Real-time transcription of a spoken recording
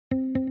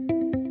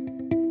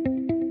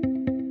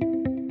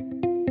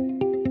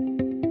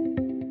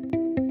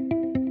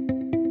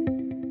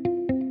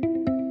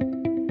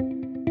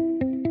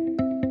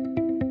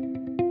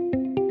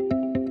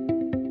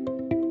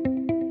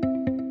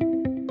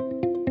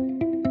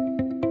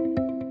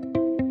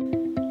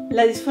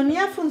La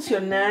disfonía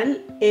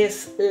funcional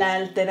es la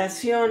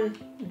alteración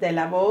de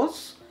la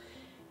voz,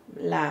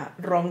 la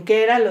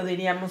ronquera, lo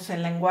diríamos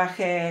en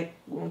lenguaje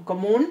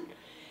común,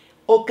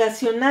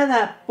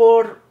 ocasionada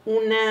por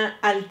una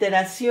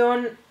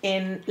alteración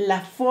en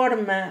la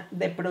forma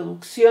de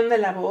producción de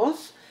la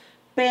voz,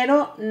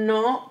 pero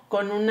no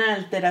con una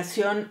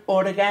alteración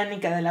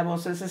orgánica de la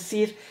voz, es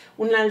decir,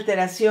 una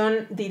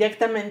alteración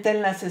directamente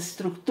en las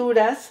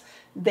estructuras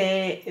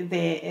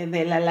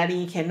de la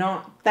laringe,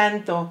 no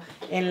tanto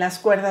en las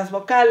cuerdas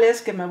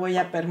vocales, que me voy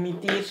a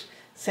permitir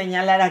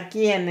señalar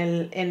aquí en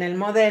el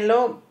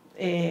modelo,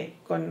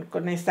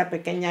 con esta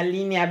pequeña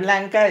línea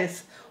blanca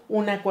es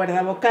una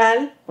cuerda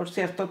vocal, por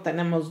cierto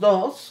tenemos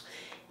dos,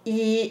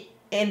 y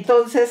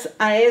entonces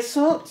a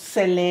eso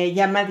se le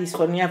llama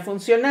disfonía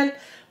funcional.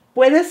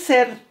 Puede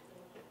ser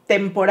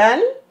temporal,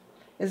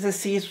 es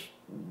decir,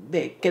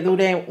 que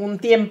dure un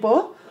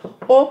tiempo,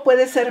 o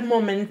puede ser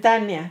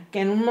momentánea,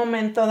 que en un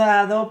momento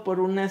dado, por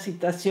una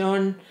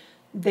situación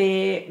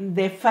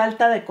de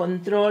falta de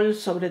control,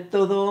 sobre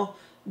todo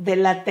de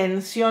la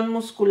tensión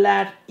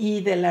muscular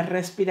y de la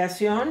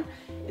respiración,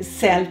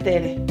 se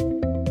altere.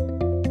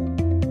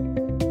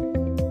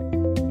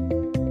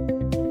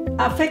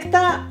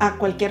 Afecta a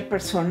cualquier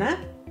persona,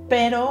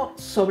 pero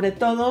sobre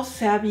todo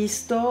se ha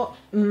visto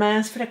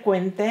más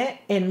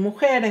frecuente en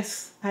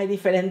mujeres. Hay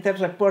diferentes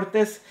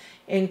reportes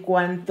en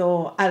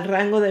cuanto al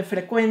rango de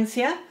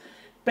frecuencia,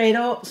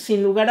 pero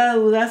sin lugar a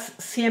dudas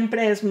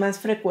siempre es más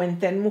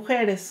frecuente en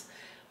mujeres.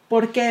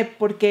 ¿Por qué?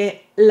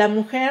 Porque la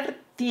mujer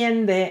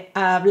tiende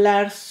a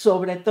hablar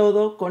sobre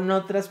todo con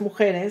otras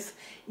mujeres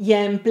y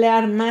a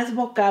emplear más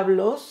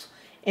vocablos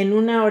en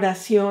una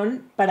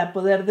oración para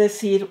poder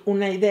decir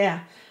una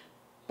idea.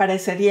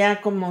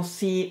 Parecería como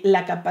si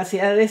la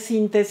capacidad de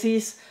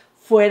síntesis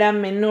fuera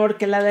menor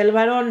que la del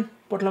varón,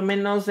 por lo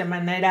menos de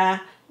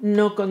manera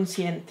no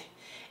consciente.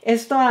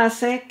 Esto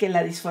hace que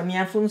la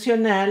disfonía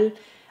funcional,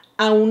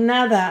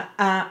 aunada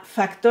a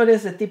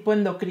factores de tipo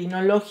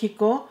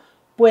endocrinológico,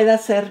 pueda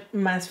ser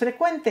más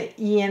frecuente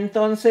y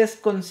entonces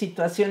con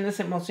situaciones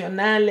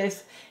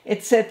emocionales,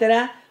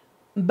 etcétera,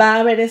 va a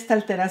haber esta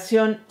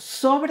alteración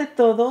sobre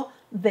todo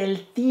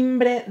del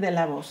timbre de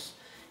la voz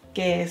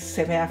que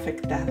se ve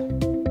afectado.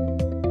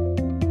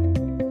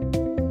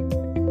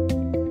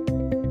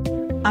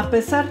 A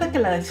pesar de que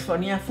la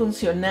disfonía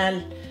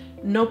funcional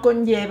no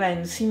conlleva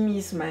en sí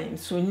misma, en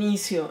su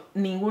inicio,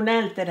 ninguna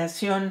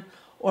alteración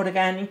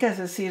orgánica, es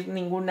decir,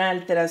 ninguna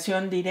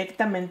alteración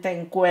directamente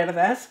en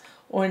cuerdas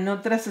o en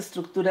otras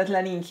estructuras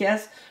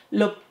laringeas,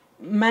 lo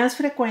más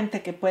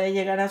frecuente que puede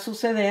llegar a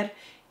suceder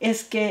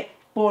es que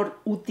por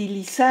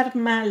utilizar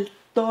mal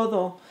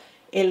todo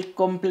el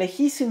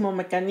complejísimo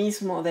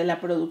mecanismo de la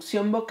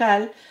producción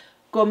vocal,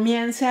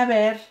 comience a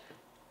haber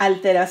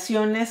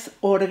alteraciones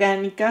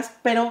orgánicas,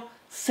 pero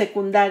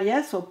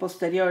secundarias o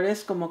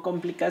posteriores como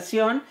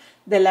complicación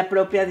de la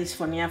propia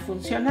disfonía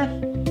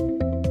funcional.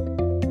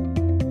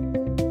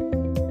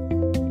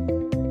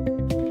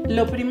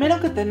 Lo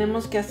primero que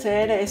tenemos que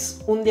hacer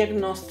es un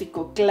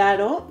diagnóstico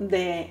claro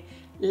de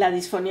la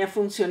disfonía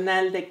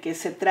funcional, de qué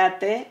se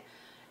trate,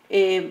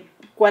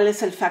 cuál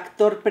es el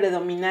factor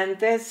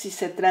predominante, si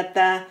se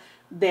trata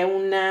de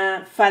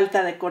una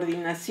falta de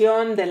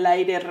coordinación del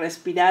aire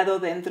respirado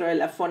dentro de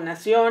la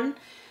fonación,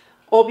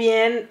 o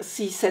bien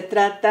si se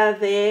trata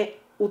de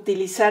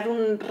utilizar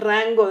un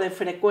rango de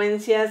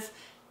frecuencias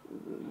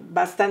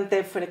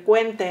bastante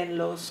frecuente en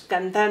los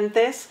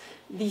cantantes,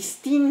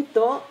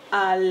 distinto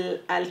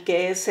al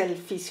que es el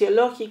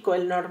fisiológico,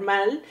 el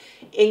normal,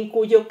 en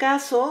cuyo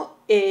caso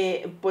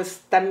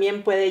pues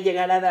también puede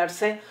llegar a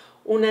darse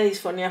una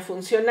disfonía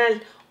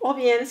funcional, o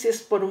bien si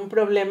es por un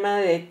problema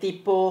de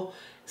tipo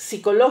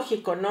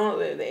psicológico,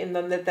 ¿no? En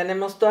donde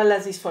tenemos todas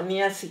las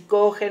disfonías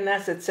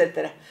psicógenas,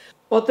 etc.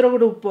 Otro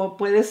grupo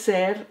puede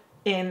ser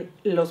en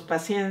los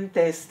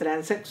pacientes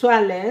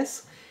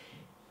transexuales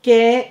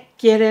que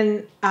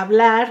quieren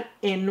hablar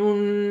en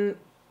un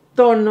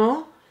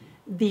tono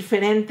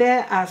diferente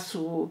a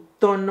su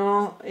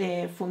tono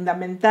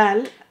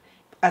fundamental,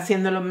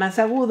 haciéndolo más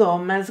agudo o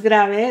más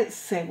grave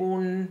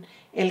según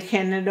el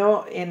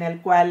género en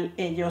el cual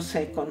ellos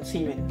se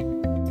conciben.